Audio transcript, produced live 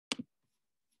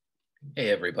Hey,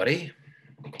 everybody.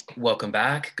 Welcome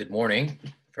back. Good morning.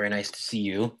 Very nice to see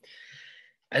you.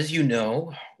 As you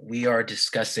know, we are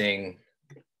discussing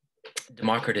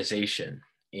democratization,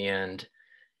 and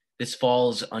this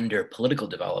falls under political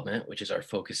development, which is our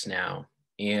focus now.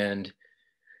 And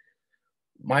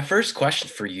my first question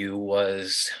for you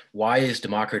was, why is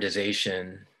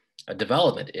democratization a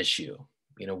development issue?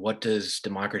 What does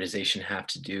democratization have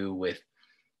to do with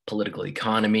political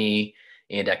economy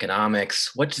and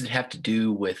economics? What does it have to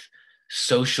do with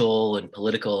social and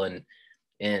political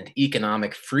and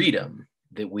economic freedom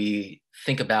that we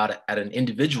think about at an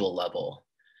individual level?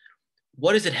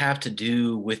 What does it have to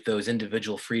do with those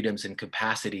individual freedoms and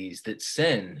capacities that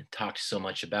Sen talked so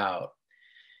much about?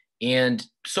 And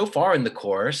so far in the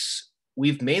course,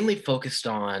 we've mainly focused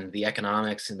on the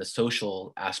economics and the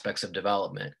social aspects of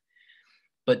development.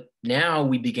 But now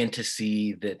we begin to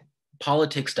see that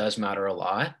politics does matter a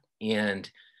lot, and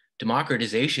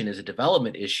democratization is a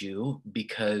development issue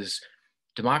because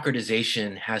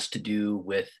democratization has to do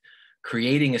with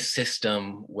creating a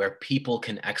system where people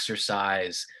can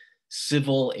exercise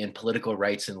civil and political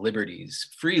rights and liberties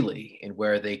freely, and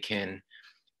where they can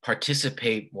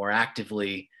participate more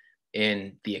actively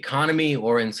in the economy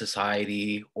or in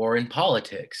society or in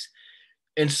politics.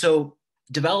 And so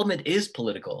development is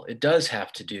political. It does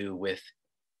have to do with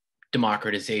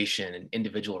democratization and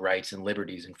individual rights and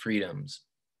liberties and freedoms.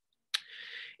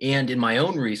 And in my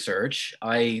own research,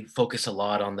 I focus a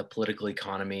lot on the political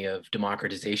economy of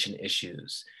democratization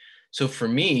issues. So for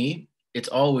me, it's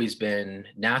always been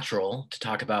natural to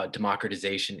talk about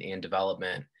democratization and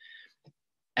development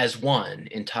as one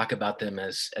and talk about them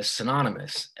as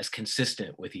synonymous, as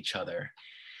consistent with each other.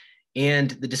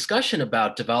 And the discussion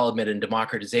about development and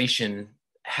democratization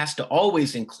has to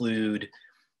always include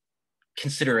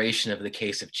consideration of the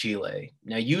case of Chile.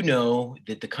 Now, you know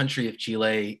that the country of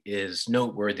Chile is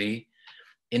noteworthy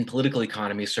in political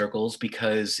economy circles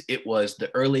because it was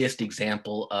the earliest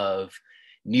example of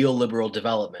neoliberal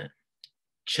development.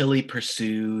 Chile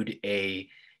pursued a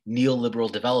neoliberal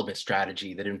development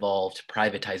strategy that involved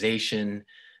privatization,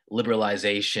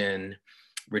 liberalization,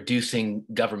 reducing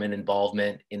government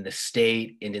involvement in the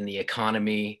state and in the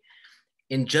economy.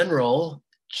 In general,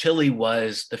 Chile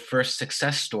was the first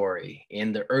success story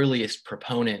and the earliest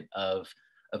proponent of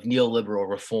neoliberal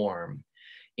reform.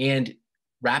 And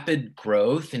rapid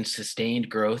growth and sustained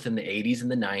growth in the 80s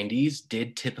and the 90s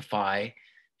did typify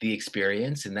the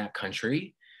experience in that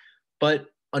country. But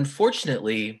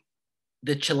unfortunately,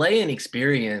 the Chilean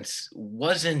experience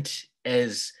wasn't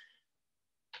as,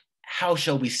 how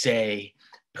shall we say,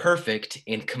 perfect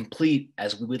and complete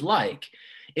as we would like.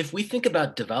 If we think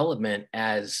about development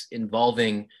as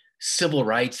involving civil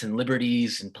rights and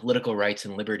liberties and political rights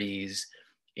and liberties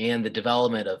and the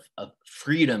development of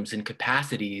freedoms and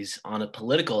capacities on a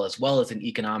political as well as an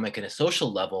economic and a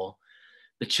social level,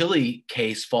 the Chile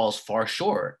case falls far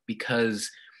short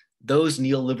because those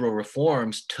neoliberal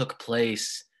reforms took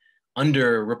place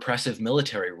under repressive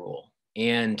military rule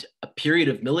and a period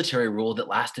of military rule that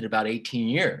lasted about 18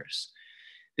 years.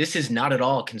 This is not at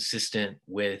all consistent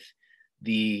with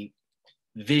the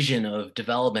vision of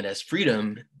development as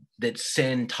freedom that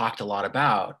Sen talked a lot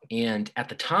about. And at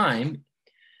the time,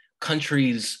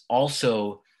 countries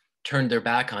also turned their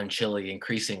back on Chile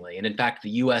increasingly. And in fact, the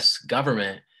US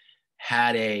government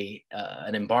had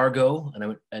an embargo,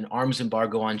 an arms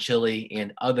embargo on Chile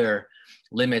and other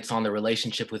limits on the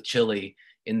relationship with Chile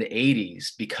in the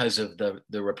 80s because of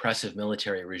the repressive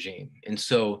military regime. And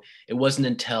so it wasn't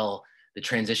until the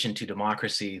transition to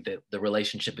democracy that the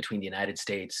relationship between the United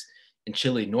States and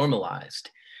Chile normalized.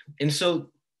 And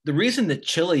so the reason that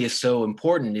Chile is so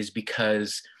important is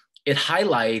because it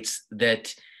highlights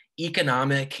that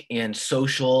economic and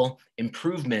social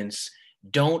improvements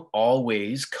don't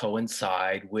always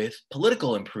coincide with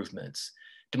political improvements.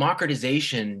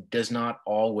 Democratization does not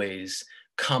always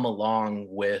come along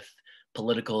with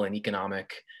political and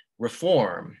economic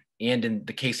reform. And in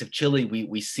the case of Chile,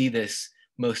 we see this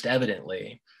most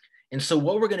evidently. And so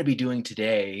what we're going to be doing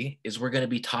today is we're going to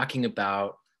be talking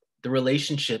about the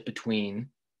relationship between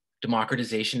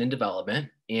democratization and development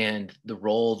and the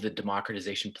role that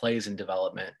democratization plays in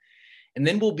development. And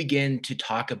then we'll begin to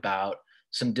talk about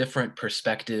some different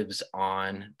perspectives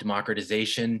on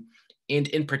democratization and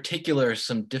in particular,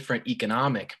 some different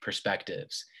economic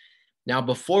perspectives. Now,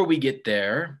 before we get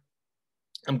there,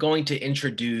 I'm going to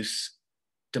introduce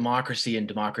democracy and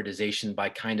democratization by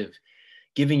kind of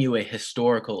giving you a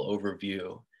historical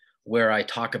overview where I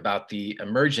talk about the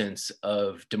emergence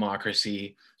of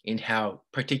democracy and how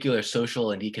particular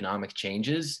social and economic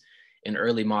changes in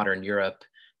early modern Europe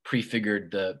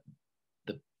prefigured the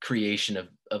creation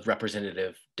of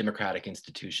representative democratic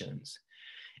institutions.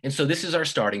 And so this is our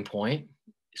starting point,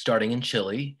 starting in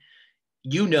Chile.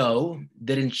 You know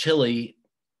that in Chile,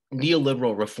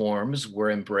 neoliberal reforms were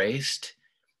embraced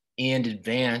and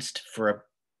advanced for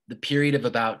the period of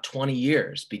about 20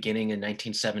 years, beginning in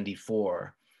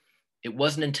 1974. It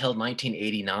wasn't until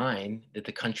 1989 that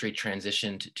the country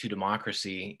transitioned to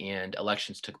democracy and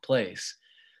elections took place.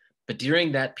 But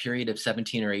during that period of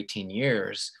 17 or 18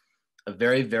 years, a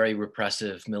very, very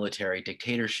repressive military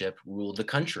dictatorship ruled the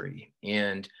country.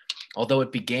 And although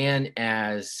it began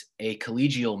as a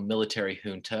collegial military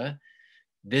junta,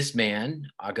 this man,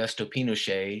 Augusto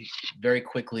Pinochet, very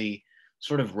quickly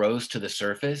sort of rose to the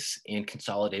surface and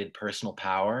consolidated personal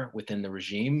power within the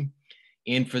regime.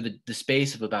 And for the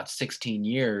space of about 16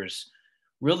 years,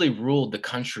 really ruled the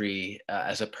country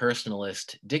as a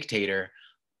personalist dictator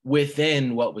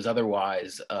within what was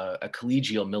otherwise a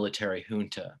collegial military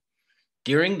junta.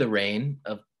 During the reign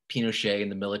of Pinochet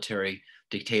and the military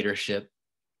dictatorship,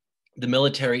 the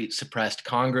military suppressed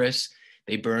Congress,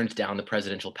 they burned down the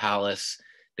presidential palace,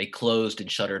 they closed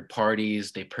and shuttered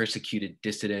parties, they persecuted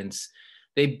dissidents,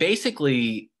 they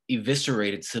basically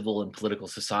eviscerated civil and political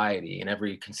society in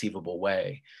every conceivable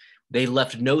way. They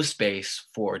left no space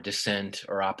for dissent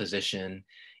or opposition,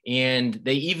 and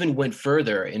they even went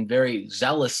further and very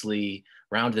zealously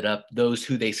rounded up those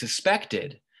who they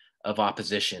suspected of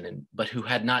opposition, but who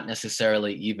had not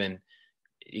necessarily even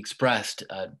expressed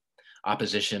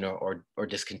opposition or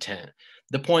discontent.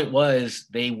 The point was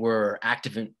they were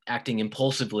acting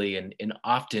impulsively and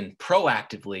often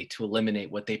proactively to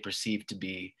eliminate what they perceived to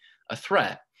be a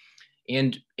threat.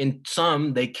 And in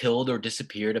some, they killed or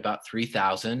disappeared about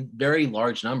 3,000, very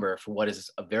large number for what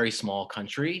is a very small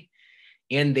country.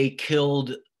 And they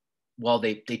killed, well,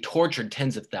 they tortured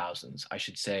tens of thousands, I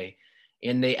should say,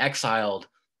 and they exiled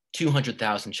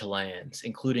 200,000 Chileans,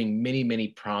 including many, many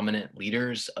prominent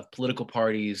leaders of political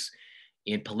parties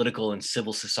and political and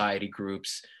civil society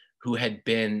groups who had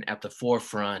been at the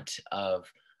forefront of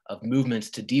movements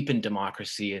to deepen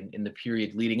democracy in the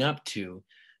period leading up to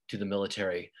the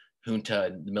military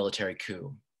junta, the military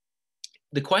coup.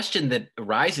 The question that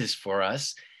arises for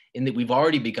us, and that we've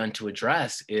already begun to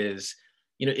address, is,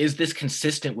 is this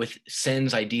consistent with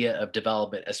Sen's idea of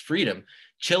development as freedom?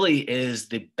 Chile is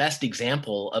the best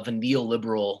example of a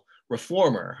neoliberal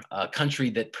reformer, a country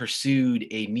that pursued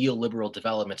a neoliberal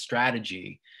development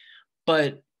strategy.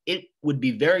 But it would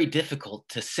be very difficult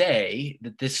to say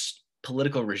that this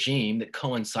political regime that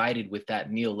coincided with that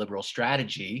neoliberal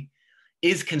strategy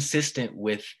is consistent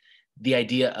with the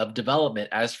idea of development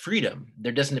as freedom.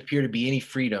 There doesn't appear to be any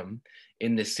freedom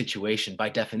in this situation. By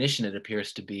definition, it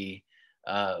appears to be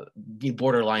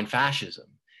borderline fascism.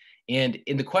 And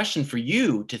in the question for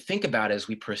you to think about as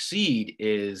we proceed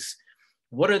is,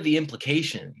 what are the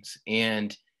implications?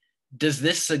 And does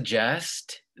this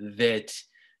suggest that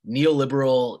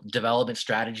neoliberal development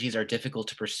strategies are difficult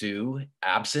to pursue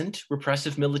absent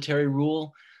repressive military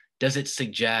rule? Does it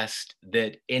suggest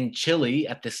that in Chile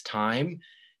at this time,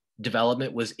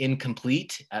 development was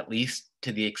incomplete, at least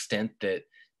to the extent that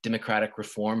democratic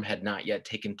reform had not yet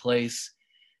taken place?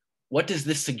 What does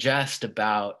this suggest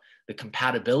about the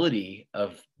compatibility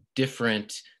of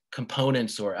different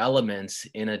components or elements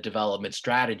in a development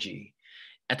strategy?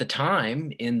 At the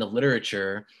time in the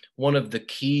literature, one of the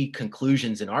key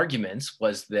conclusions and arguments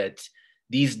was that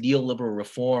these neoliberal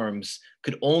reforms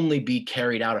could only be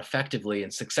carried out effectively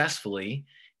and successfully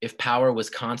if power was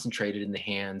concentrated in the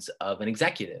hands of an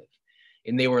executive.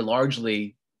 And they were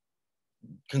largely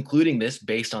concluding this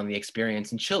based on the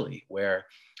experience in Chile, where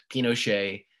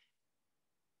Pinochet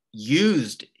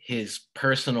used his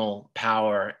personal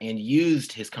power and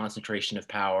used his concentration of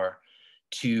power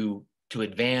to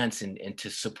advance and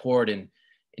to support and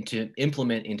to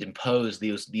implement and impose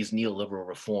these neoliberal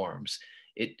reforms.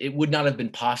 It would not have been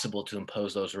possible to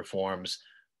impose those reforms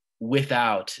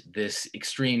without this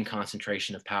extreme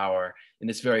concentration of power in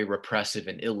this very repressive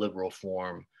and illiberal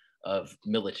form of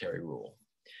military rule.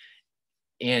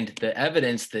 And the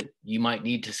evidence that you might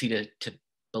need to see to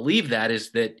believe that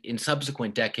is that in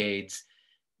subsequent decades,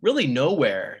 really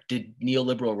nowhere did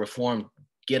neoliberal reform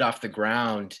get off the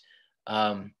ground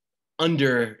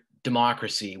under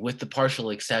democracy, with the partial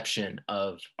exception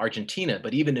of Argentina.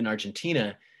 But even in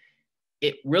Argentina,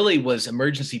 it really was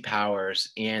emergency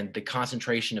powers and the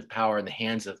concentration of power in the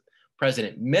hands of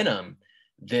President Menem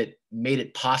that made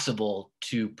it possible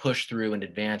to push through and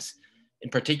advance, in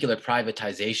particular,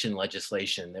 privatization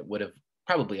legislation that would have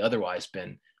probably otherwise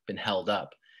been held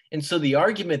up. And so the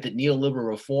argument that neoliberal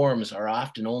reforms are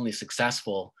often only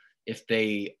successful if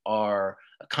they are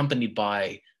accompanied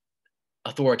by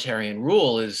authoritarian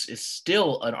rule is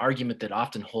still an argument that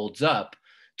often holds up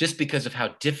just because of how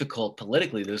difficult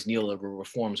politically those neoliberal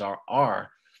reforms are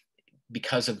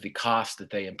because of the cost that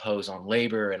they impose on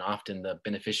labor and often the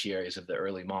beneficiaries of the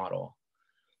early model.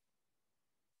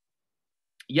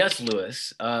 Yes,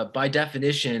 Lewis. By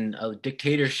definition, a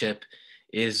dictatorship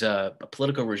is a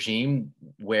political regime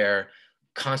where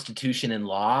constitution and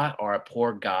law are a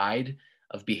poor guide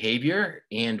of behavior,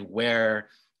 and where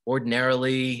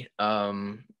ordinarily,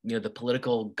 the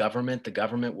political government, the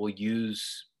government will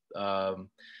use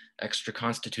extra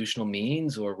constitutional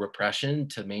means or repression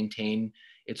to maintain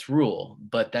its rule.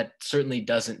 But that certainly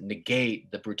doesn't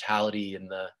negate the brutality and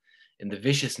the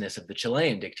viciousness of the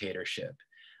Chilean dictatorship.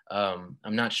 I'm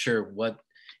not sure what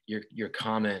your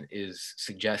comment is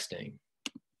suggesting.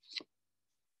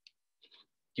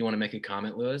 Do you want to make a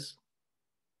comment, Lewis?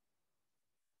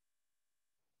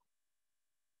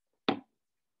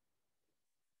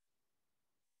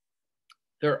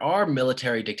 There are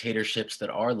military dictatorships that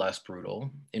are less brutal.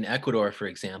 In Ecuador, for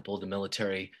example, the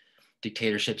military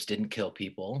dictatorships didn't kill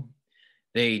people.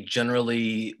 They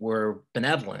generally were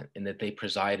benevolent in that they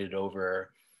presided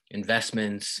over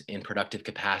investments in productive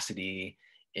capacity,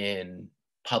 in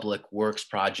public works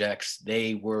projects.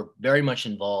 They were very much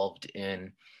involved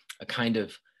in a kind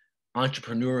of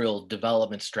entrepreneurial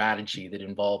development strategy that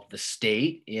involved the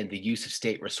state and the use of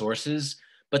state resources,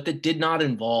 but that did not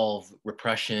involve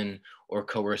repression or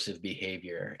coercive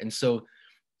behavior. And so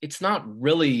it's not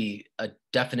really a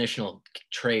definitional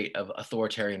trait of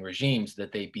authoritarian regimes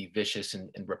that they be vicious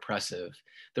and repressive.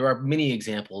 There are many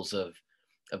examples of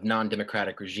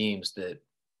non-democratic regimes that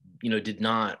did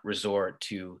not resort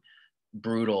to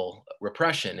brutal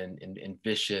repression and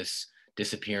vicious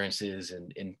disappearances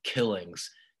and killings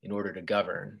in order to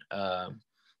govern.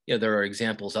 There are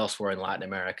examples elsewhere in Latin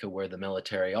America where the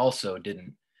military also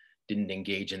didn't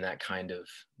engage in that kind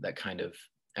of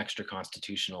extra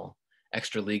constitutional,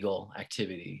 extra legal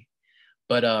activity.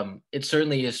 But it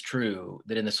certainly is true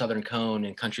that in the Southern Cone,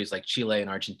 in countries like Chile and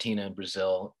Argentina and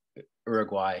Brazil,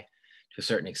 Uruguay, to a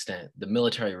certain extent, the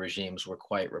military regimes were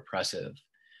quite repressive.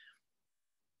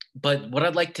 But what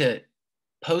I'd like to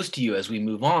pose to you as we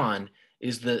move on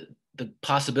is the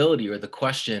possibility or the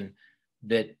question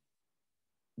that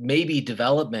maybe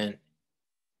development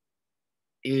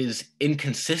is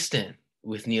inconsistent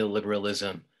with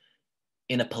neoliberalism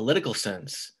in a political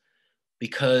sense,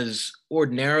 because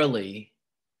ordinarily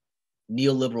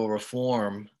neoliberal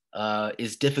reform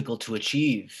is difficult to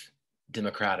achieve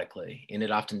democratically, and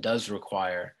it often does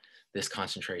require this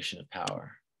concentration of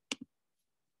power.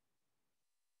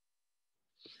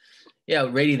 Yeah,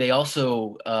 Rady, they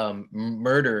also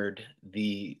murdered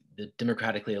the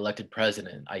democratically elected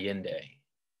president, Allende.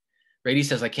 Rady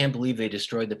says, I can't believe they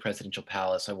destroyed the presidential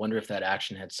palace. I wonder if that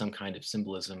action had some kind of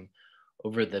symbolism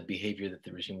over the behavior that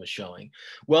the regime was showing.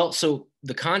 Well, so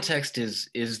the context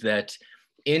is that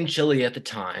in Chile at the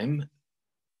time,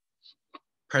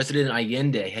 President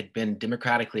Allende had been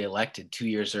democratically elected 2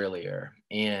 years earlier,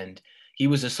 and he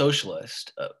was a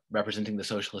socialist representing the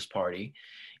Socialist Party.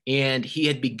 And he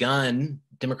had begun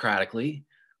democratically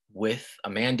with a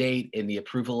mandate and the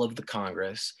approval of the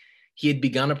Congress. He had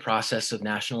begun a process of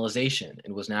nationalization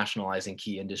and was nationalizing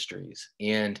key industries.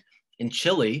 And in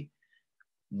Chile,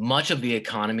 much of the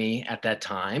economy at that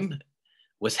time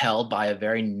was held by a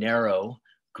very narrow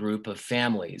group of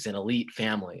families and elite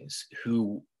families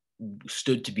who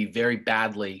stood to be very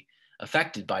badly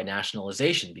affected by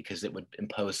nationalization because it would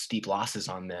impose steep losses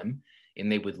on them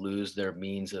and they would lose their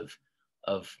means of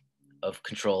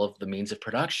control of the means of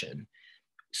production.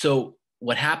 So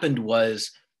what happened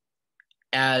was,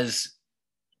 as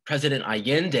President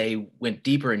Allende went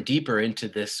deeper and deeper into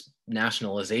this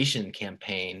nationalization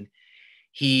campaign,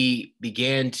 he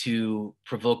began to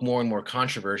provoke more and more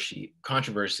controversy,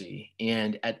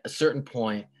 and at a certain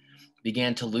point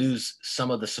began to lose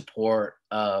some of the support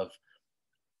of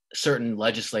certain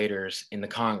legislators in the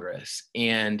Congress.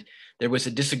 And there was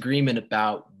a disagreement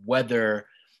about whether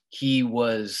he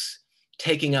was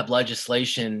taking up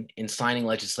legislation and signing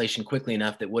legislation quickly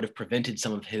enough that would have prevented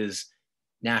some of his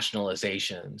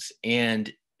nationalizations.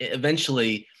 And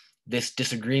eventually, this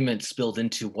disagreement spilled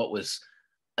into what was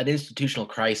an institutional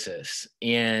crisis.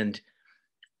 And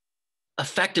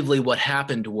effectively, what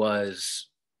happened was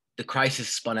the crisis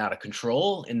spun out of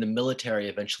control and the military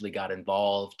eventually got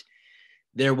involved.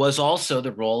 There was also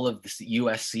the role of the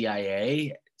US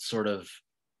CIA sort of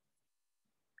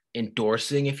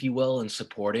endorsing, if you will, and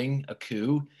supporting a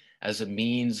coup as a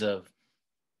means of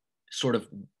sort of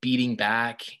beating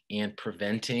back and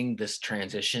preventing this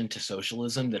transition to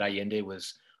socialism that Allende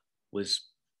was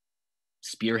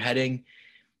spearheading.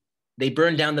 they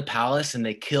burned down the palace and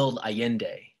they killed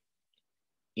Allende.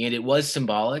 And it was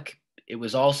symbolic. It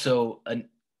was also a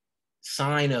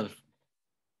sign of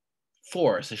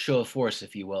force, a show of force,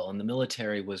 if you will. And the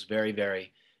military was very,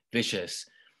 very vicious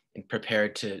and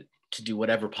prepared to do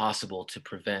whatever possible to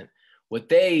prevent what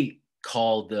they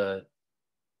called the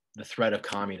threat of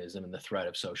communism and the threat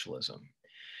of socialism.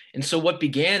 And so what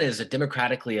began as a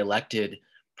democratically elected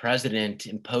president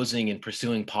imposing and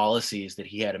pursuing policies that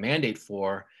he had a mandate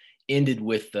for ended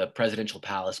with the presidential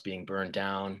palace being burned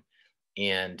down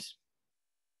and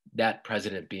that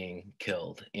president being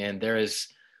killed. And there is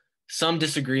some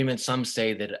disagreement. Some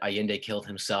say that Allende killed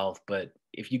himself, but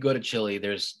if you go to Chile,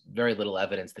 there's very little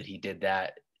evidence that he did that.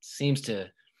 It seems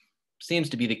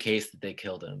to be the case that they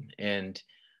killed him. And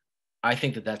I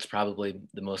think that that's probably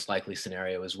the most likely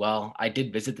scenario as well. I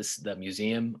did visit the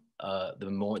museum,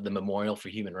 the Memorial for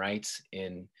Human Rights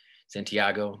in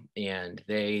Santiago, and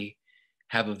they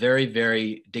have a very,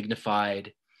 very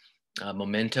dignified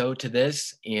memento to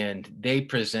this, and they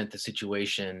present the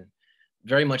situation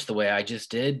very much the way I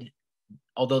just did,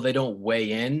 although they don't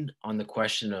weigh in on the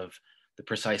question of the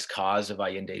precise cause of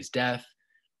Allende's death.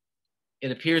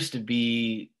 It appears to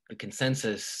be the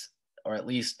consensus, or at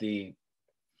least the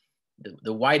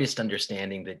widest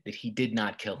understanding that he did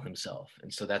not kill himself.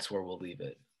 And so that's where we'll leave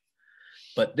it.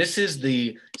 But this is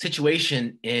the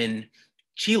situation in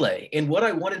Chile. And what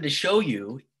I wanted to show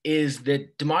you is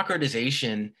that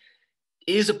democratization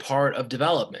is a part of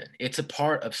development. It's a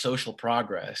part of social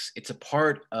progress. It's a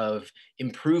part of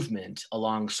improvement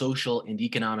along social and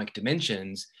economic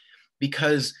dimensions,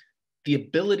 because the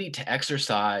ability to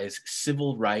exercise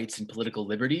civil rights and political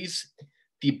liberties,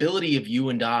 the ability of you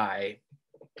and I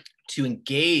to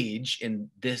engage in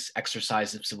this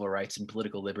exercise of civil rights and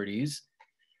political liberties,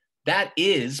 that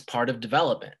is part of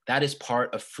development. That is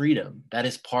part of freedom. That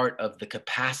is part of the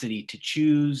capacity to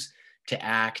choose, to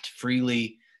act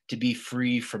freely, to be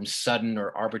free from sudden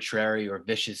or arbitrary or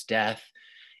vicious death.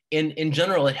 In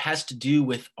general, it has to do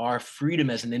with our freedom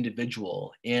as an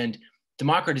individual. And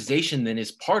democratization then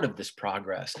is part of this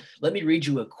progress. Let me read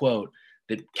you a quote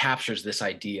that captures this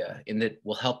idea and that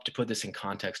will help to put this in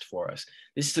context for us.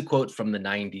 This is a quote from the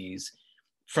 90s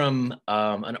from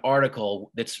an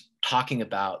article that's talking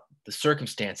about the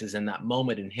circumstances in that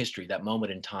moment in history, that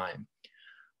moment in time.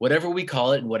 Whatever we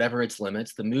call it and whatever its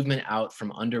limits, the movement out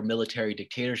from under military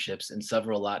dictatorships in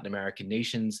several Latin American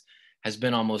nations has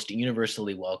been almost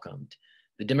universally welcomed.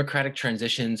 The democratic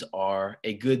transitions are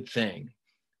a good thing.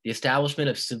 The establishment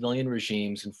of civilian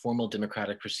regimes and formal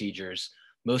democratic procedures,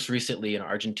 most recently in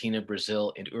Argentina,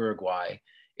 Brazil, and Uruguay,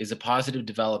 is a positive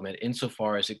development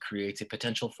insofar as it creates a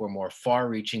potential for more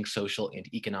far-reaching social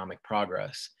and economic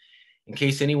progress. In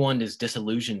case anyone is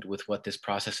disillusioned with what this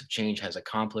process of change has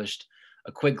accomplished,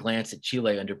 a quick glance at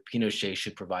Chile under Pinochet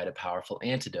should provide a powerful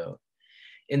antidote.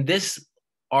 In this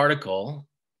article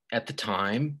at the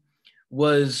time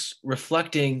was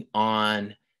reflecting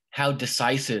on how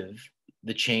decisive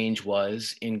the change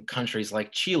was in countries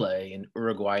like Chile and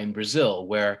Uruguay and Brazil,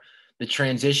 where the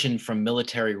transition from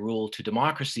military rule to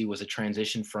democracy was a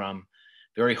transition from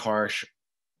very harsh,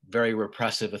 very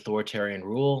repressive authoritarian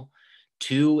rule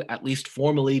to, at least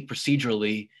formally,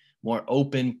 procedurally, more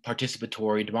open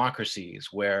participatory democracies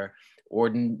where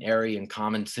ordinary and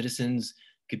common citizens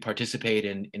could participate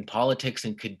in politics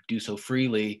and could do so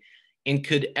freely and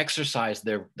could exercise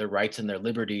their rights and their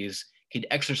liberties, could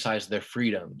exercise their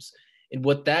freedoms. And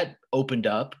what that opened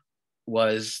up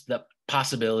was the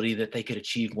possibility that they could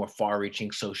achieve more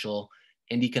far-reaching social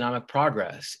and economic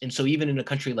progress. And so even in a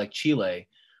country like Chile,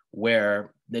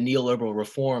 where the neoliberal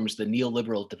reforms, the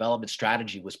neoliberal development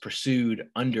strategy was pursued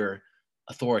under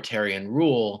authoritarian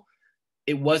rule,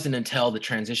 it wasn't until the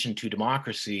transition to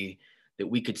democracy that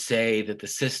we could say that the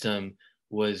system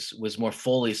was more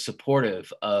fully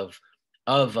supportive of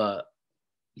a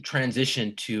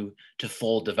transition to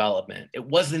full development. It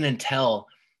wasn't until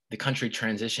the country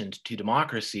transitioned to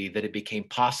democracy that it became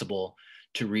possible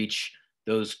to reach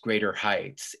those greater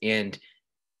heights. And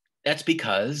that's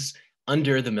because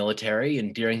under the military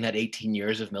and during that 18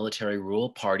 years of military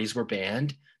rule, parties were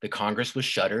banned, the Congress was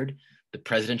shuttered, the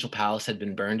presidential palace had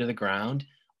been burned to the ground,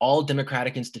 all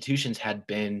democratic institutions had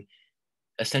been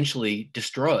essentially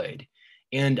destroyed.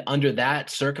 And under that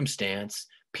circumstance,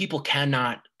 people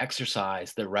cannot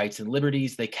exercise their rights and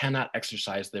liberties, they cannot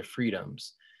exercise their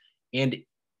freedoms. And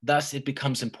thus it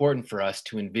becomes important for us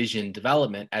to envision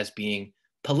development as being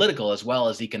political as well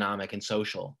as economic and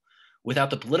social.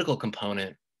 Without the political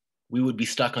component, we would be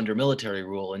stuck under military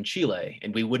rule in Chile,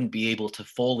 and we wouldn't be able to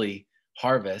fully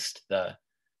harvest the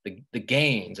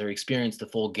gains or experience the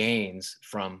full gains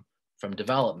from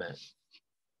development.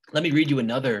 Let me read you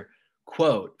another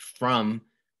quote from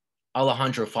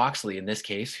Alejandro Foxley, in this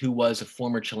case, who was a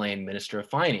former Chilean minister of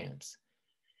finance.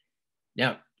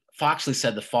 Now, Foxley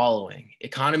said the following: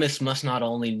 economists must not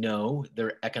only know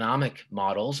their economic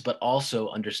models, but also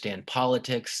understand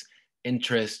politics,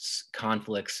 interests,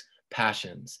 conflicts,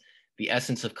 passions, the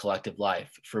essence of collective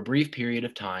life. For a brief period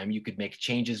of time, you could make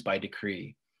changes by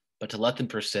decree, but to let them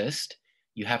persist,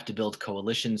 you have to build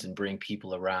coalitions and bring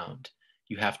people around.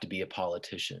 You have to be a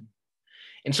politician.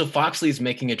 And so Foxley is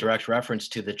making a direct reference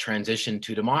to the transition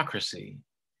to democracy.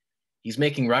 He's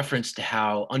making reference to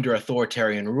how, under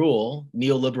authoritarian rule,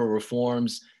 neoliberal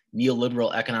reforms,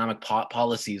 neoliberal economic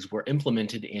policies were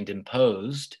implemented and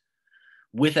imposed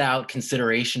without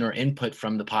consideration or input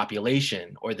from the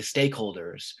population or the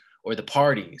stakeholders or the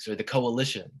parties or the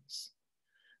coalitions.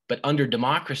 But under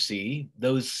democracy,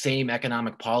 those same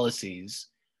economic policies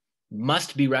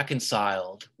must be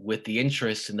reconciled with the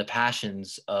interests and the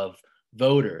passions of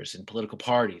voters and political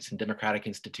parties and democratic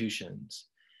institutions.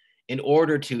 In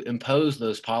order to impose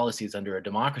those policies under a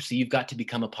democracy, you've got to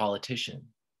become a politician.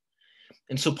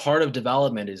 And so part of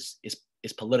development is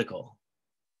political.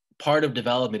 Part of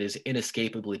development is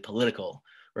inescapably political,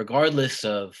 regardless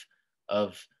of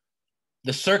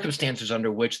the circumstances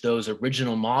under which those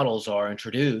original models are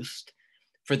introduced.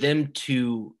 For them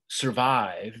to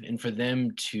survive and for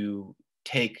them to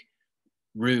take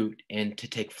root and to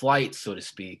take flight, so to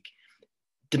speak,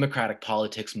 democratic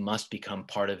politics must become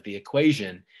part of the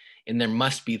equation. And there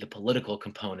must be the political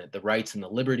component, the rights and the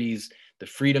liberties, the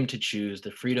freedom to choose,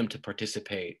 the freedom to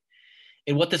participate.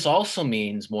 And what this also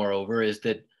means, moreover, is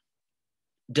that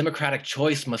democratic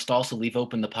choice must also leave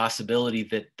open the possibility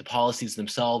that the policies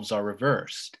themselves are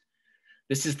reversed.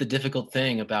 This is the difficult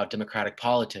thing about democratic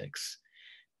politics.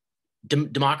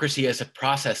 Democracy as a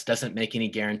process doesn't make any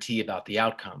guarantee about the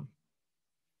outcome.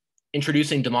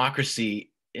 Introducing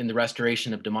democracy in the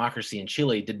restoration of democracy in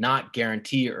Chile did not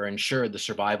guarantee or ensure the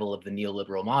survival of the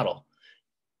neoliberal model.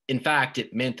 In fact,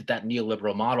 it meant that that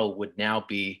neoliberal model would now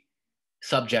be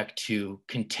subject to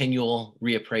continual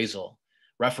reappraisal,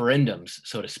 referendums,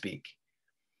 so to speak.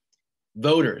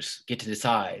 Voters get to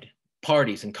decide.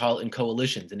 Parties and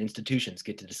coalitions and institutions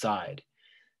get to decide.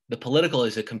 The political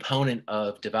is a component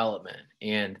of development.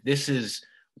 And this is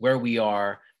where we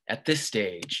are at this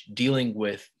stage, dealing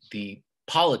with the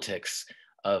politics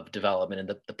of development and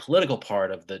the political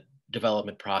part of the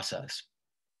development process.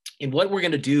 And what we're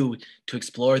going to do to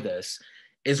explore this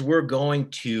is we're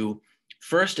going to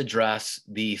first address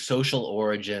the social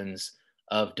origins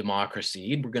of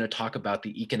democracy. We're going to talk about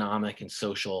the economic and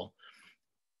social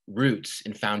roots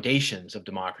and foundations of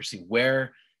democracy,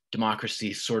 where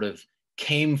democracy sort of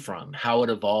came from, how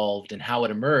it evolved and how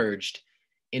it emerged.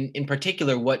 In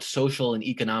particular, what social and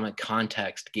economic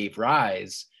context gave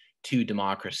rise to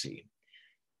democracy.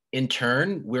 In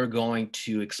turn, we're going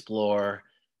to explore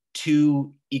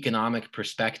two economic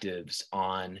perspectives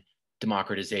on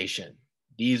democratization.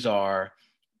 These are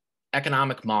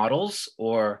economic models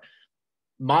or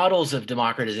models of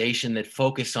democratization that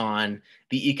focus on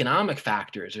the economic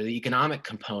factors or the economic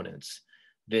components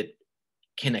that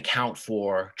can account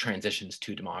for transitions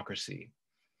to democracy.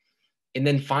 And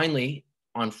then finally,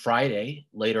 on Friday,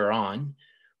 later on,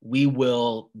 we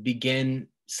will begin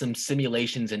some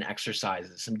simulations and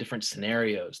exercises, some different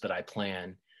scenarios that I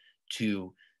plan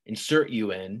to insert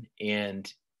you in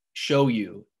and show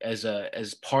you as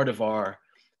part of our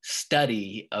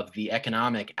study of the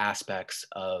economic aspects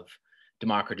of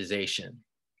democratization.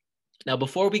 Now,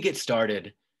 before we get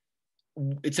started,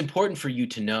 it's important for you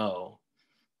to know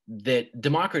that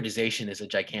democratization is a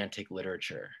gigantic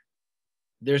literature.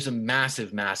 There's a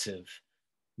massive, massive,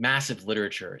 massive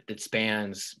literature that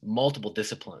spans multiple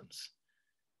disciplines.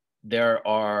 There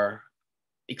are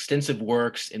extensive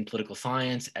works in political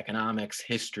science, economics,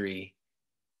 history,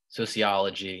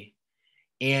 sociology,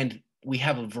 and we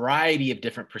have a variety of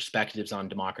different perspectives on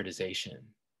democratization.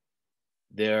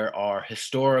 There are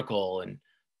historical and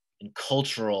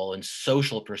cultural and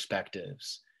social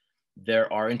perspectives.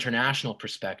 There are international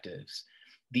perspectives.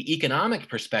 The economic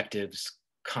perspectives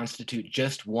constitute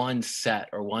just one set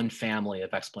or one family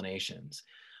of explanations.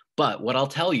 But what I'll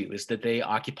tell you is that they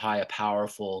occupy a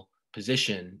powerful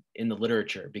position in the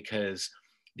literature because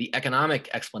the economic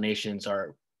explanations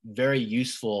are very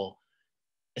useful,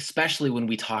 especially when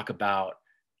we talk about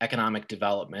economic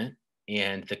development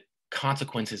and the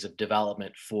consequences of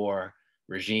development for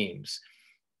regimes.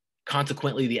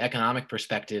 Consequently, the economic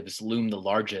perspectives loom the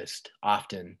largest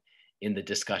often in the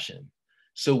discussion.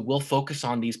 So we'll focus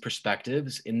on these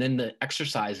perspectives, and then the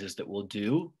exercises that we'll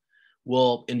do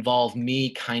will involve me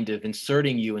kind of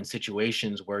inserting you in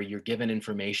situations where you're given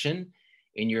information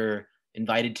and you're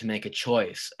invited to make a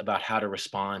choice about how to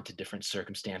respond to different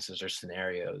circumstances or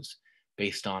scenarios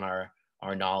based on our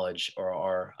knowledge or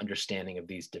our understanding of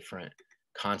these different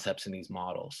concepts and these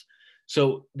models.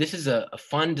 So this is a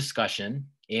fun discussion,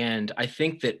 and I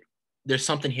think that there's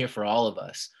something here for all of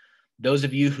us. Those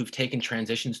of you who've taken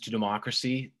transitions to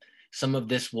democracy, some of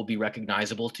this will be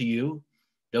recognizable to you.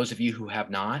 Those of you who have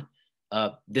not,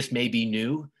 this may be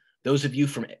new. Those of you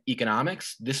from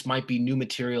economics, this might be new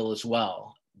material as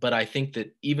well. But I think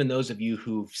that even those of you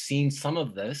who've seen some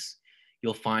of this,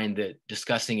 you'll find that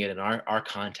discussing it in our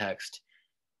context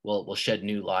will shed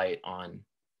new light on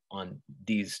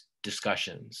these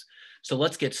discussions. So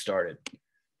let's get started.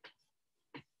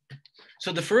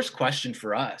 So the first question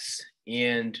for us,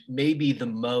 and maybe the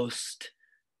most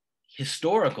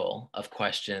historical of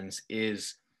questions,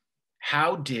 is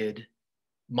how did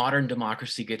modern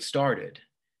democracy get started?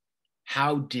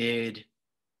 How did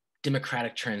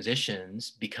democratic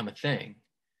transitions become a thing?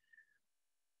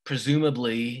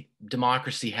 Presumably,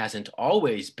 democracy hasn't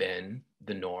always been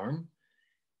the norm.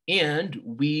 And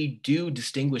we do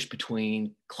distinguish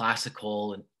between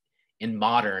classical and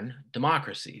modern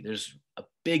democracy. There's a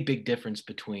big, big difference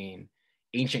between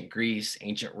ancient Greece,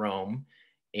 ancient Rome,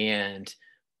 and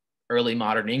early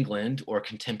modern England or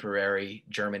contemporary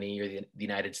Germany or the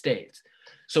United States.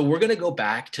 So we're going to go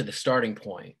back to the starting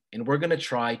point, and we're going to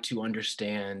try to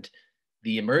understand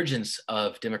the emergence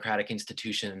of democratic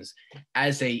institutions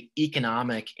as an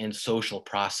economic and social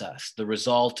process, the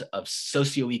result of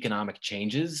socioeconomic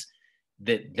changes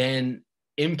that then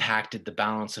impacted the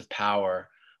balance of power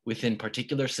within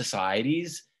particular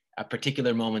societies at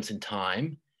particular moments in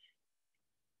time,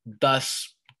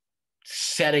 thus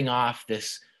setting off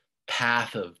this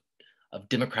path of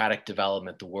democratic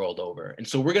development the world over. And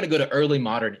so we're going to go to early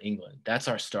modern England. That's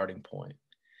our starting point.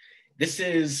 This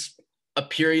is a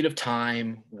period of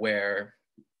time where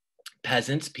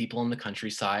peasants, people in the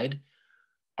countryside,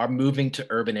 are moving to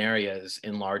urban areas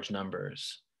in large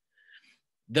numbers.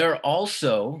 They're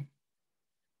also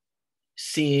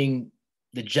seeing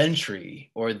the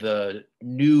gentry or the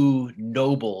new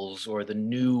nobles or the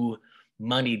new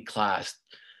moneyed class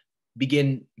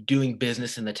begin doing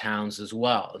business in the towns as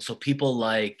well. So people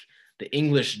like the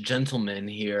English gentleman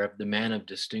here, the man of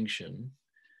distinction,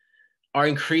 are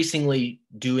increasingly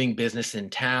doing business in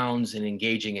towns and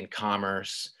engaging in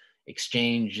commerce,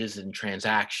 exchanges and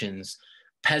transactions.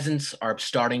 Peasants are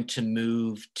starting to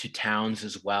move to towns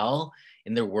as well,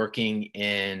 and they're working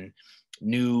in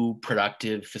new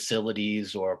productive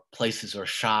facilities or places or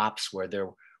shops where they're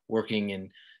working in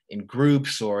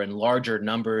groups or in larger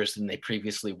numbers than they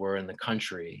previously were in the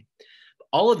country.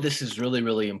 All of this is really,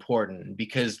 really important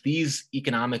because these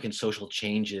economic and social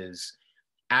changes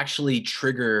actually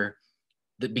trigger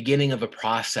the beginning of a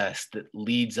process that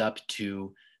leads up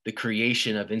to the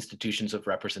creation of institutions of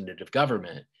representative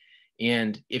government.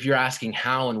 And if you're asking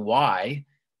how and why,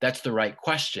 that's the right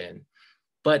question.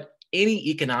 But any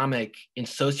economic and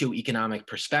socioeconomic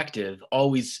perspective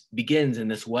always begins in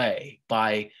this way,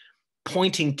 by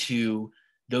pointing to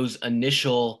those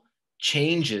initial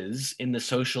changes in the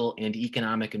social and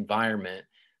economic environment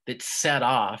that set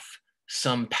off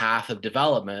some path of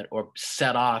development or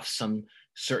set off some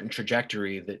certain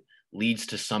trajectory that leads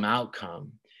to some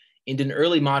outcome. And in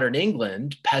early modern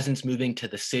England, peasants moving to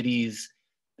the cities,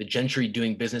 the gentry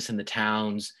doing business in the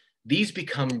towns, these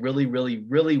become really, really,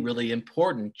 really, really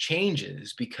important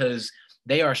changes because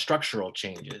they are structural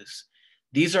changes.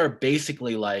 These are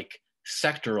basically like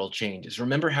sectoral changes.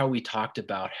 Remember how we talked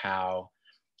about how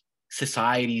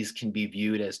societies can be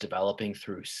viewed as developing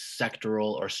through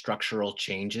sectoral or structural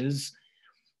changes?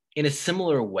 In a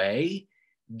similar way,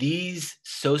 these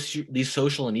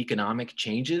social and economic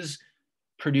changes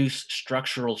produce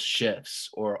structural shifts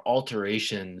or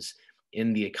alterations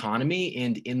in the economy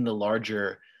and in the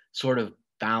larger sort of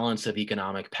balance of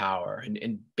economic power.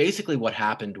 And basically what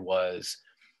happened was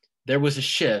there was a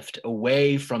shift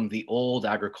away from the old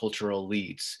agricultural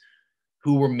elites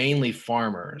who were mainly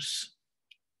farmers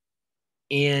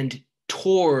and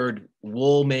toward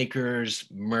wool makers,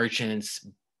 merchants,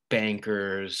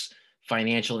 bankers,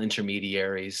 financial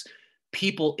intermediaries,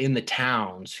 people in the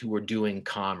towns who were doing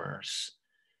commerce.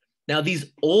 Now,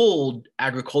 these old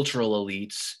agricultural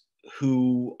elites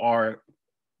who are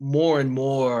more and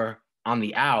more on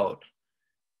the out,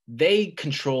 they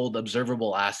controlled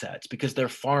observable assets because they're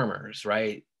farmers,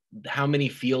 right? How many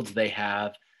fields they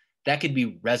have, that could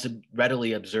be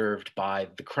readily observed by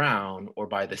the crown or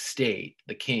by the state,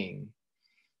 the king.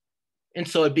 And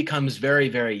so it becomes very,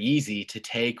 very easy to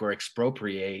take or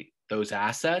expropriate those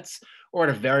assets, or at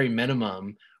a very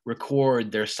minimum,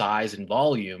 record their size and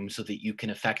volume so that you can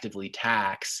effectively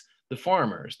tax the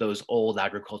farmers, those old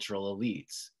agricultural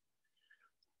elites.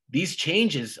 These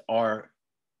changes are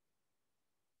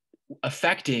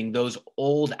affecting those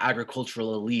old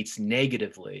agricultural elites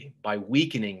negatively by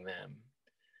weakening them.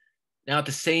 Now, at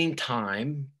the same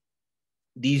time,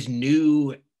 these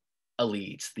new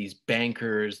elites, these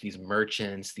bankers, these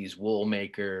merchants, these wool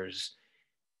makers,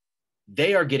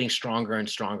 they are getting stronger and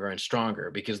stronger and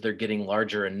stronger because they're getting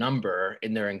larger in number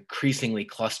and they're increasingly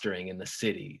clustering in the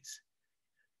cities.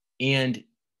 And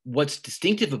what's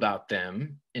distinctive about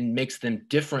them and makes them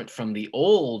different from the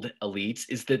old elites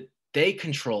is that they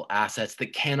control assets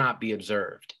that cannot be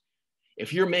observed.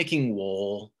 If you're making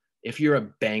wool, if you're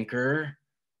a banker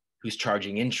who's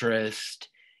charging interest,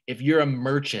 if you're a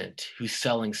merchant who's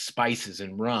selling spices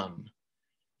and rum,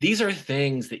 these are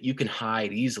things that you can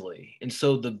hide easily. And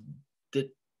so the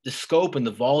scope and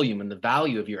the volume and the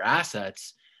value of your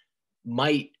assets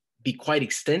might be quite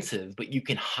extensive, but you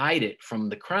can hide it from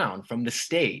the crown, from the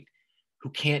state, who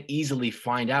can't easily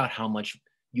find out how much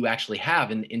you actually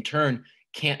have, and in turn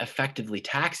can't effectively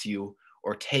tax you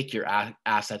or take your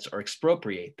assets or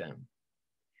expropriate them.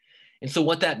 And so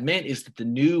what that meant is that the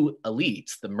new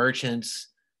elites, the merchants,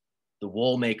 the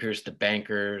wool makers, the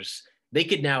bankers, they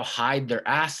could now hide their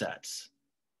assets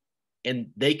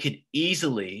and they could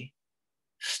easily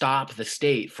stop the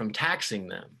state from taxing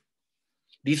them.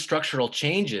 These structural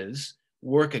changes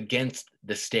work against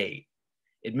the state.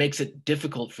 It makes it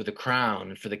difficult for the crown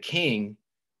and for the king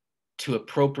to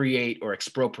appropriate or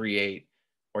expropriate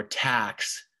or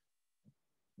tax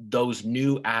those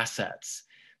new assets.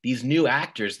 These new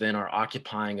actors then are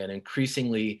occupying an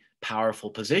increasingly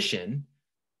powerful position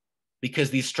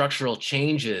because these structural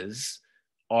changes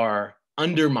are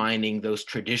undermining those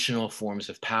traditional forms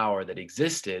of power that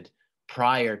existed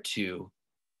prior to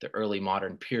the early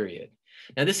modern period.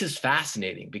 Now, this is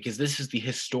fascinating because this is the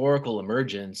historical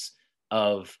emergence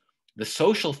of the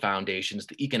social foundations,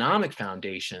 the economic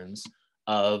foundations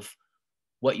of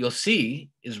what you'll see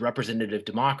is representative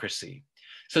democracy.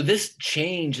 So this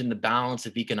change in the balance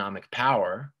of economic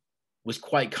power was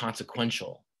quite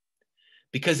consequential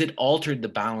because it altered the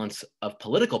balance of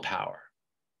political power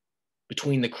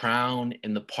between the crown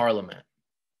and the parliament.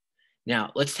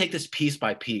 Now, let's take this piece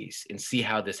by piece and see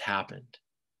how this happened.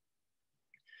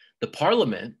 The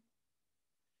parliament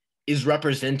is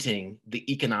representing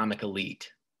the economic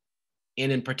elite,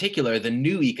 and in particular, the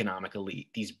new economic elite,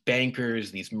 these bankers,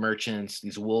 these merchants,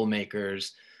 these wool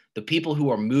makers, the people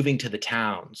who are moving to the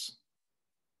towns.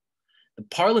 The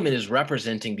parliament is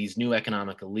representing these new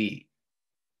economic elite,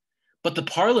 but the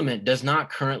parliament does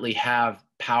not currently have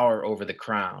power over the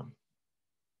crown.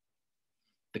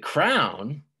 The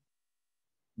crown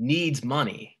needs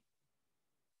money.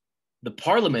 The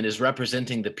parliament is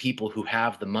representing the people who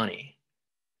have the money.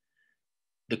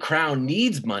 The crown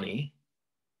needs money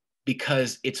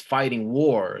because it's fighting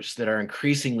wars that are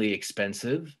increasingly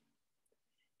expensive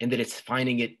and that it's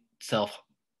finding itself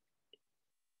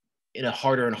in a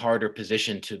harder and harder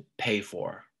position to pay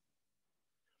for.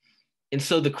 And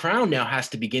so the crown now has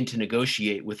to begin to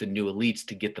negotiate with the new elites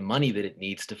to get the money that it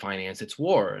needs to finance its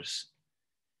wars.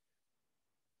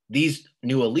 These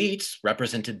new elites,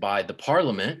 represented by the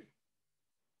parliament,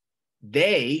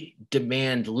 they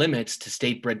demand limits to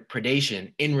state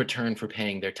predation in return for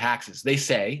paying their taxes. They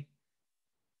say,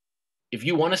 if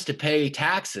you want us to pay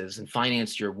taxes and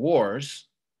finance your wars,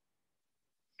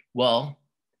 well,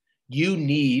 you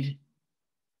need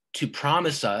to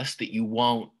promise us that you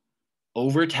won't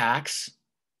overtax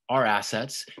our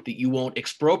assets, that you won't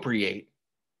expropriate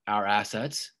our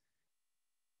assets,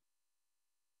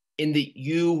 and that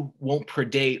you won't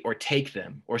predate or take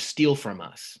them or steal from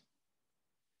us,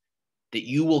 that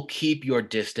you will keep your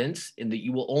distance and that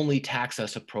you will only tax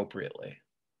us appropriately.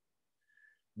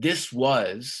 This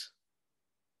was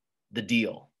the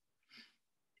deal.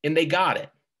 And they got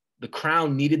it. The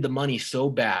crown needed the money so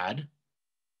bad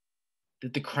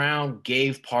that the crown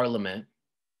gave Parliament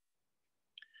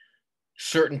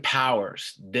certain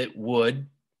powers that would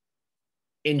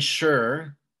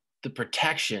ensure the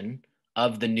protection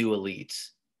of the new elites.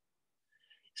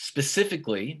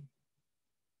 Specifically,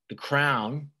 the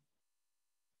crown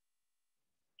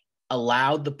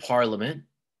allowed the Parliament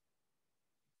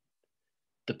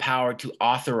the power to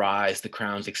authorize the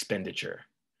crown's expenditure.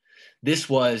 This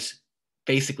was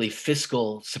basically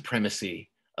fiscal supremacy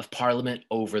of Parliament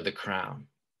over the crown.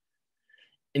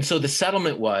 And so the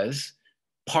settlement was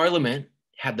Parliament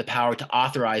had the power to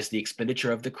authorize the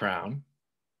expenditure of the crown.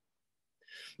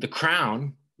 The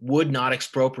crown would not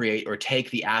expropriate or take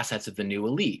the assets of the new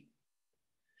elite.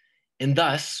 And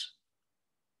thus,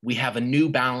 we have a new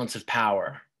balance of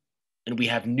power, and we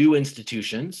have new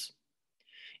institutions,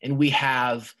 and we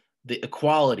have the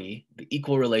equality, the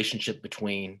equal relationship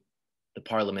between the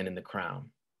parliament and the crown.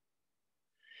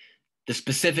 The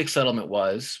specific settlement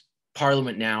was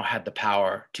parliament now had the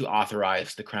power to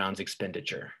authorize the crown's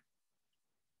expenditure.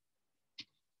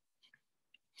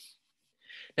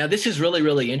 Now, this is really,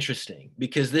 really interesting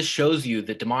because this shows you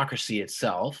that democracy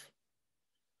itself,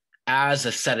 as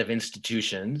a set of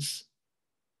institutions,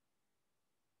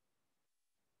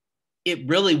 it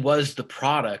really was the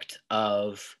product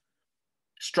of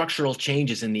structural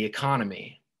changes in the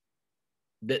economy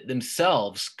that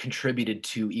themselves contributed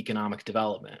to economic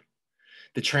development.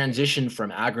 The transition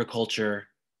from agriculture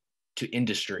to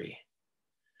industry,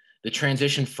 the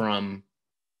transition from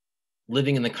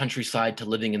living in the countryside to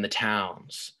living in the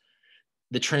towns,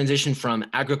 the transition from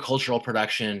agricultural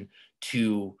production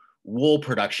to wool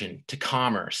production, to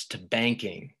commerce, to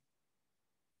banking,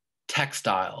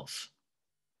 textiles,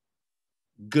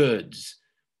 goods.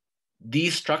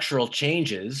 These structural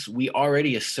changes we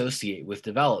already associate with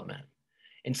development.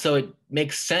 And so it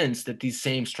makes sense that these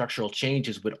same structural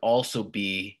changes would also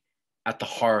be at the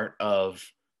heart of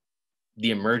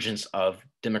the emergence of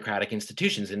democratic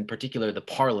institutions, in particular the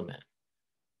parliament,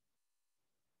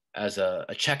 as a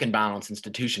check and balance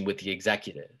institution with the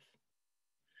executive.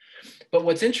 But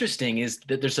what's interesting is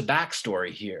that there's a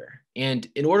backstory here. And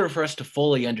in order for us to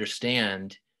fully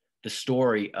understand the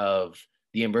story of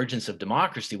the emergence of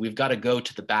democracy, we've got to go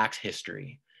to the back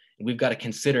history. And we've got to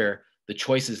consider the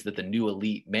choices that the new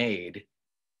elite made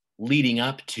leading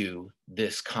up to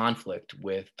this conflict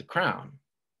with the crown.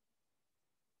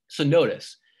 So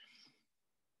notice,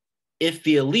 if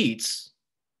the elites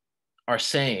are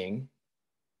saying,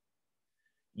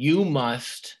 you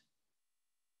must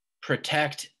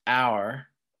protect our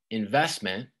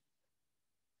investment,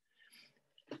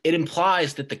 it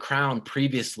implies that the crown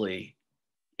previously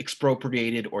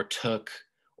expropriated or took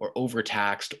or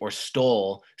overtaxed or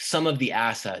stole some of the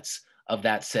assets of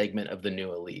that segment of the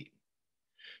new elite.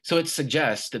 So it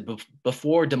suggests that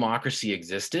before democracy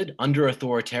existed, under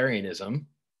authoritarianism,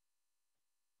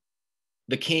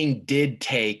 the king did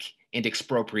take and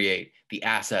expropriate the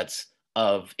assets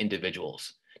of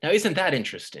individuals. Now, isn't that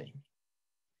interesting?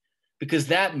 Because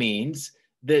that means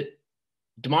that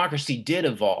democracy did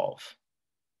evolve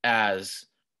as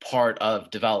part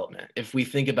of development. If we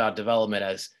think about development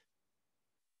as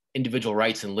individual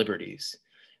rights and liberties,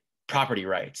 property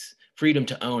rights, freedom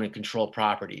to own and control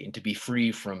property, and to be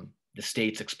free from the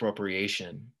state's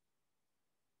expropriation.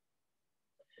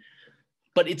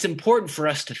 But it's important for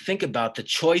us to think about the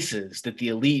choices that the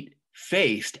elite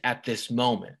faced at this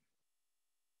moment,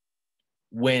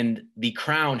 when the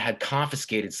crown had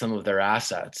confiscated some of their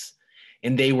assets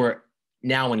and they were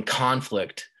now in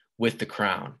conflict with the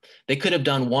crown. They could have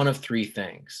done one of three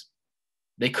things.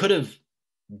 They could have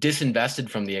disinvested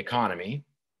from the economy,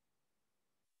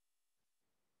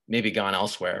 maybe gone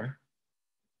elsewhere,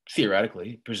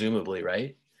 theoretically, presumably,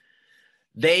 right?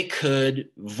 They could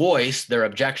voice their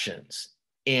objections,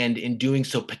 and in doing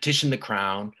so, petition the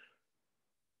crown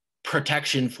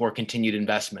protection for continued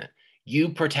investment. You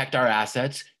protect our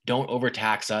assets, don't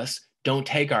overtax us, don't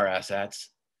take our assets,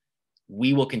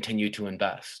 we will continue to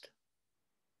invest.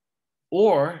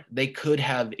 Or they could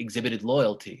have exhibited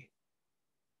loyalty,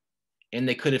 and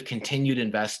they could have continued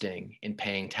investing and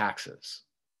paying taxes.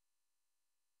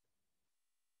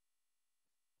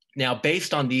 Now,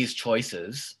 based on these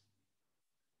choices,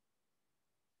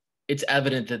 it's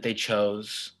evident that they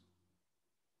chose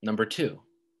number two.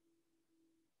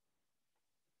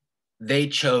 They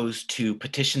chose to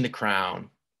petition the crown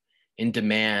and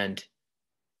demand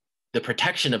the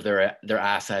protection of their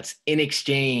assets in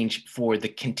exchange for the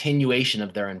continuation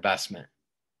of their investment.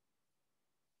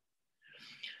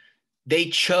 They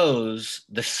chose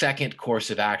the second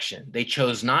course of action. They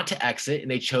chose not to exit,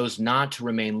 and they chose not to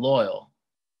remain loyal.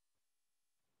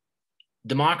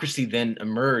 Democracy then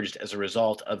emerged as a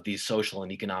result of these social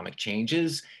and economic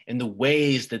changes and the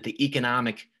ways that the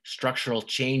economic structural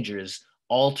changes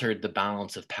altered the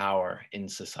balance of power in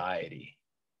society.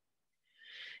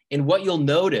 And what you'll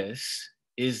notice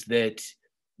is that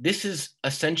this is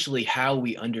essentially how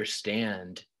we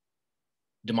understand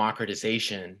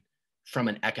democratization from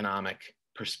an economic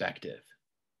perspective.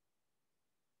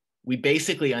 We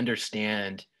basically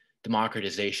understand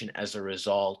democratization as a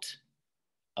result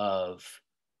of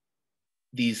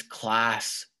these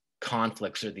class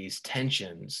conflicts or these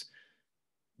tensions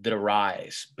that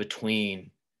arise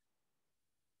between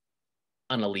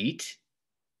an elite,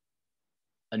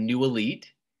 a new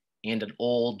elite, and an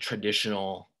old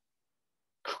traditional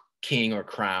king or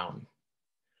crown.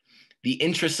 The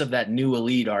interests of that new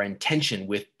elite are in tension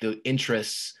with the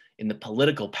interests in the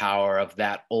political power of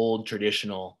that old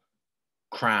traditional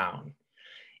crown.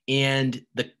 And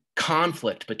the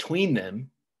conflict between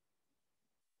them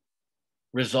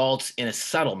results in a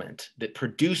settlement that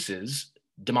produces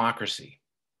democracy.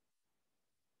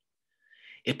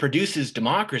 It produces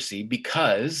democracy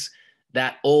because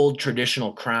that old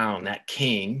traditional crown, that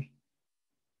king,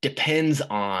 depends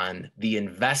on the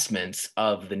investments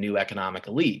of the new economic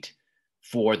elite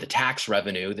for the tax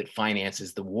revenue that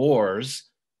finances the wars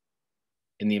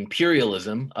and the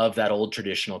imperialism of that old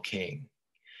traditional king.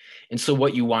 And so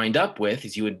what you wind up with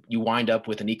is you wind up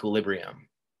with an equilibrium,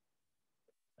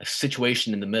 a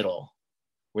situation in the middle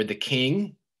where the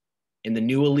king and the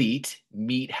new elite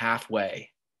meet halfway.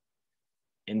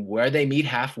 And where they meet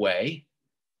halfway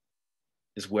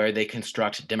is where they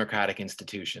construct democratic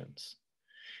institutions.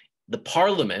 The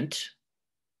parliament,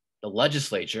 the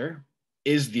legislature,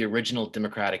 is the original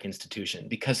democratic institution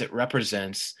because it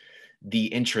represents the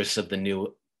interests of the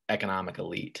new economic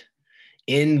elite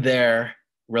in their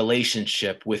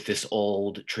relationship with this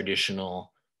old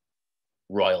traditional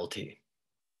royalty.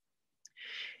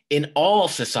 In all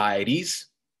societies,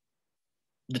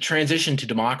 the transition to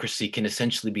democracy can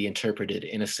essentially be interpreted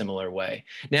in a similar way.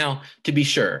 Now, to be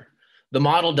sure, the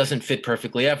model doesn't fit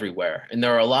perfectly everywhere, and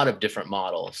there are a lot of different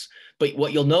models. But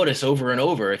what you'll notice over and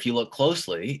over, if you look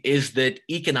closely, is that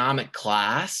economic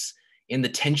class and the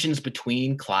tensions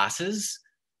between classes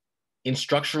in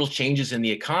structural changes in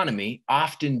the economy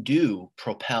often do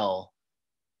propel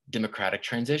democratic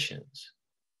transitions.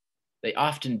 They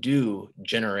often do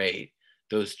generate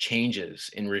those changes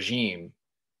in regime.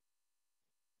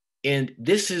 And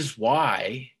this is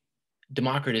why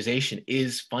democratization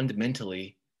is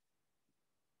fundamentally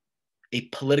a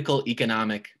political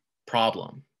economic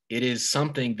problem. It is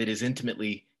something that is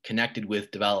intimately connected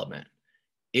with development.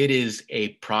 It is a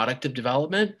product of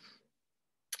development,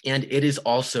 and it is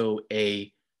also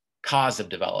a cause of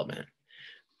development.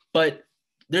 But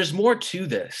there's more to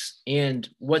this. And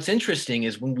what's interesting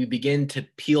is when we begin to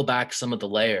peel back some of the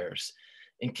layers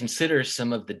and consider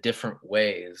some of the different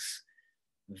ways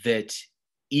that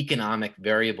economic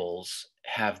variables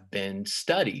have been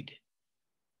studied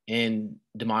in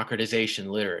democratization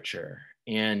literature.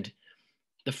 And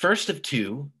the first of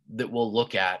two that we'll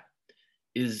look at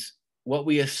is what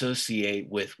we associate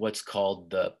with what's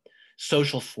called the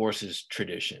social forces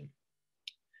tradition.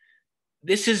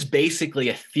 This is basically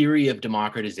a theory of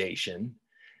democratization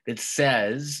that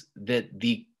says that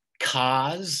the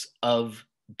cause of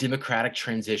democratic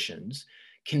transitions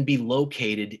can be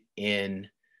located in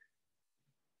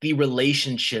the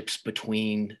relationships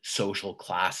between social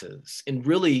classes and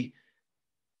really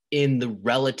in the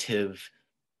relative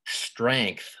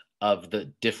strength of the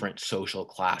different social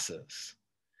classes.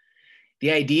 The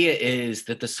idea is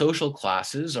that the social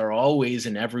classes are always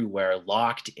and everywhere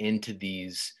locked into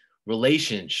these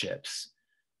relationships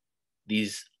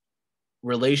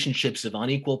of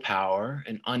unequal power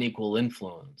and unequal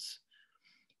influence,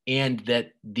 and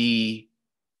that the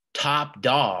top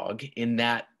dog in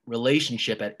that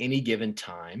relationship at any given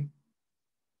time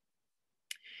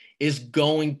is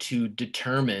going to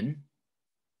determine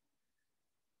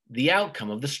the outcome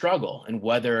of the struggle and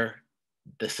whether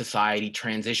the society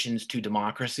transitions to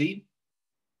democracy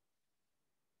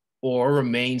or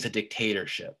remains a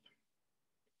dictatorship.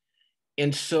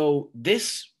 And so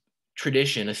this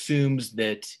tradition assumes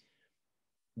that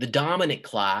the dominant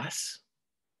class,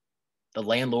 the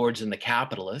landlords and the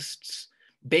capitalists,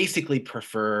 basically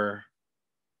prefer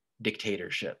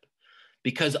dictatorship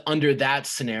because under that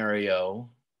scenario,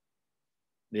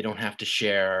 they don't have to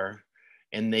share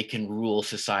and they can rule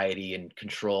society and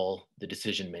control the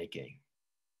decision making.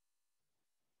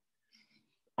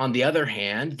 On the other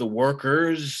hand, the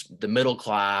workers, the middle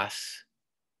class,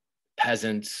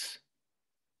 peasants,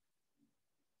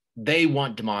 they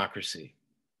want democracy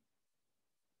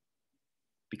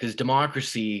because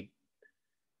democracy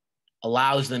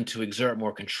allows them to exert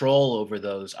more control over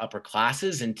those upper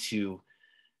classes and to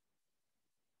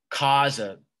cause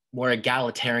a more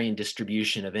egalitarian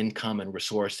distribution of income and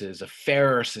resources, a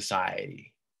fairer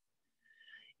society.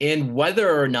 And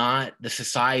whether or not the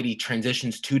society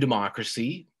transitions to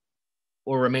democracy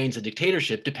or remains a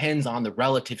dictatorship depends on the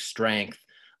relative strength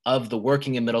of the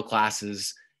working and middle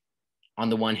classes on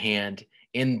the one hand,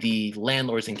 and the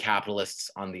landlords and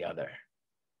capitalists on the other.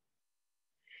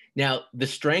 Now, the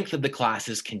strength of the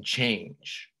classes can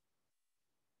change.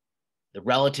 The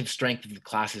relative strength of the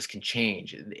classes can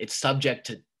change. It's subject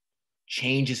to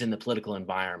changes in the political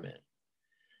environment.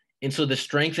 And so the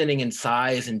strengthening in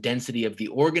size and density of the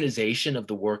organization of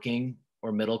the working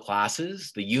or middle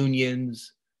classes, the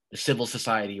unions, the civil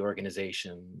society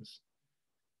organizations,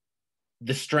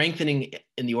 the strengthening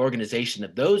in the organization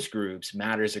of those groups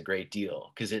matters a great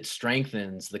deal because it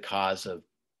strengthens the cause of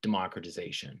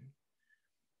democratization.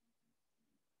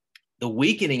 The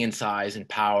weakening in size and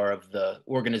power of the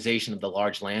organization of the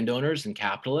large landowners and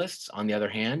capitalists, on the other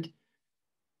hand,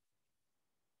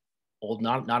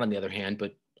 not on the other hand,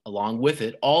 but along with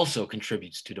it, also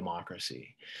contributes to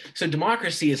democracy. So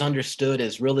democracy is understood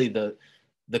as really the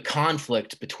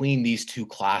conflict between these two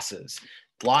classes,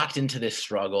 locked into this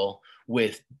struggle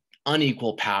with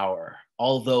unequal power,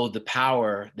 although the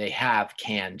power they have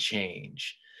can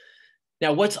change.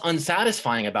 Now, what's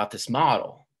unsatisfying about this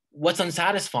model? What's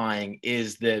unsatisfying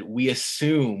is that we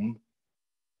assume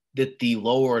that the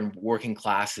lower and working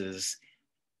classes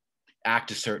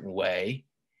act a certain way,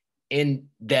 and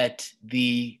that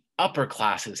the upper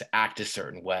classes act a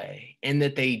certain way, and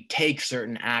that they take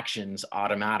certain actions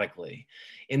automatically.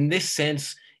 In this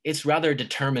sense, it's rather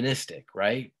deterministic,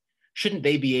 right? Shouldn't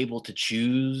they be able to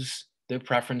choose their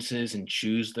preferences and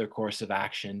choose their course of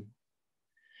action?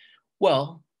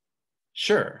 Well,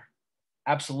 sure,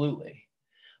 absolutely.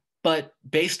 But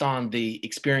based on the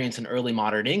experience in early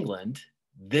modern England,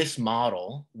 this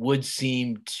model would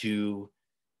seem to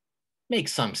make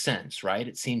some sense, right?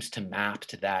 It seems to map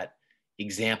to that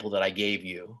example that I gave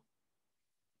you.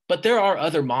 But there are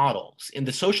other models. In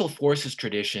the social forces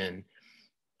tradition,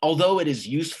 although it is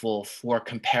useful for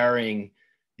comparing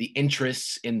the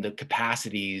interests in the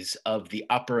capacities of the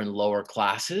upper and lower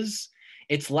classes,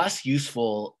 it's less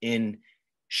useful in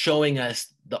showing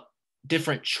us the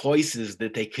different choices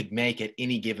that they could make at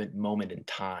any given moment in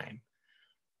time,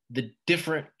 the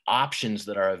different options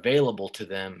that are available to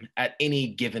them at any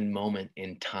given moment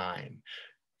in time.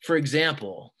 For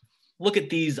example, look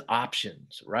at these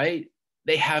options, right?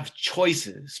 They have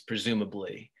choices,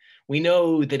 presumably. We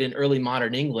know that in early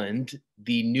modern England,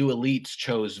 the new elites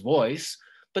chose voice,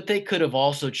 but they could have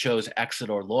also chose exit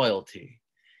or loyalty.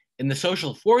 In the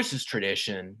social forces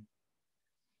tradition,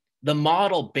 the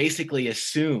model basically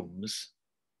assumes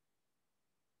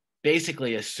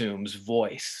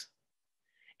voice.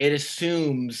 It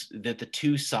assumes that the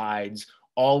two sides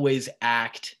always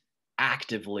act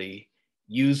actively,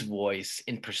 use voice,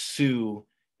 and pursue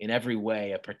in every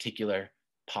way a particular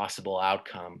possible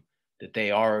outcome that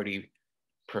they already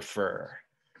prefer.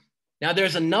 Now,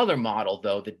 there's another model,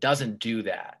 though, that doesn't do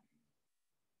that.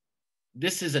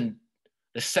 This is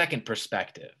the second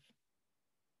perspective.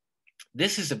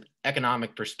 This is an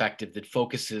economic perspective that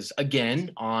focuses,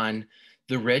 again, on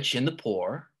the rich and the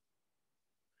poor.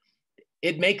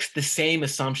 It makes the same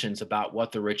assumptions about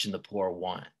what the rich and the poor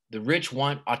want. The rich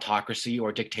want autocracy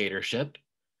or dictatorship.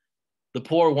 The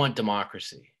poor want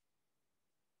democracy.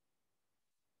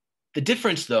 The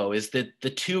difference, though, is that the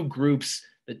two groups,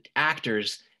 the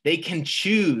actors, they can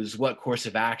choose what course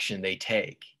of action they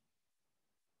take.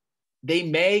 They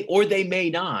may or they may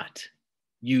not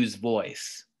use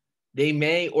voice. They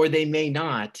may or they may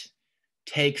not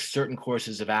take certain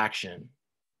courses of action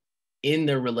in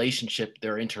their relationship,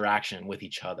 their interaction with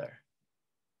each other.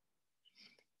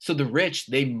 So the rich,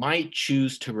 they might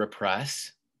choose to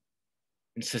repress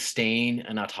and sustain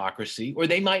an autocracy, or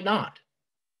they might not,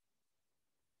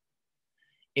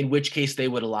 in which case they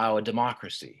would allow a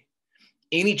democracy.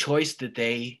 Any choice that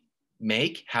they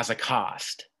make has a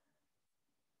cost.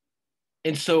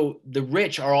 And so the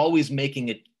rich are always making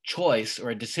a choice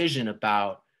or a decision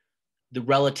about the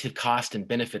relative cost and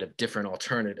benefit of different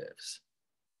alternatives.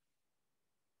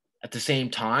 At the same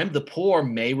time, the poor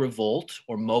may revolt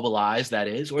or mobilize, that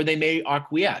is, or they may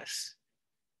acquiesce.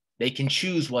 They can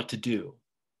choose what to do.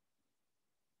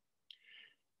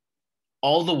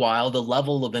 All the while, the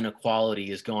level of inequality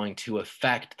is going to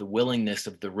affect the willingness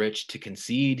of the rich to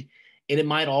concede, and it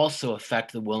might also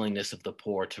affect the willingness of the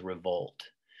poor to revolt.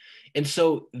 And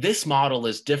so this model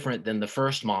is different than the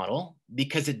first model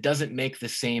because it doesn't make the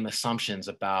same assumptions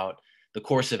about the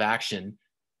course of action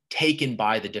taken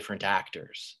by the different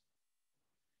actors.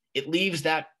 It leaves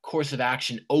that course of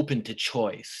action open to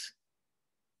choice,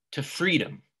 to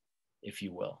freedom, if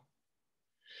you will.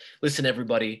 Listen,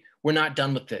 everybody, we're not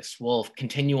done with this. We'll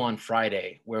continue on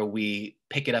Friday where we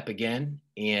pick it up again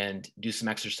and do some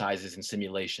exercises and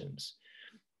simulations.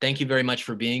 Thank you very much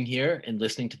for being here and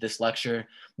listening to this lecture,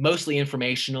 mostly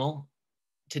informational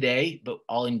today, but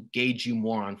I'll engage you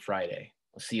more on Friday.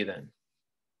 I'll see you then.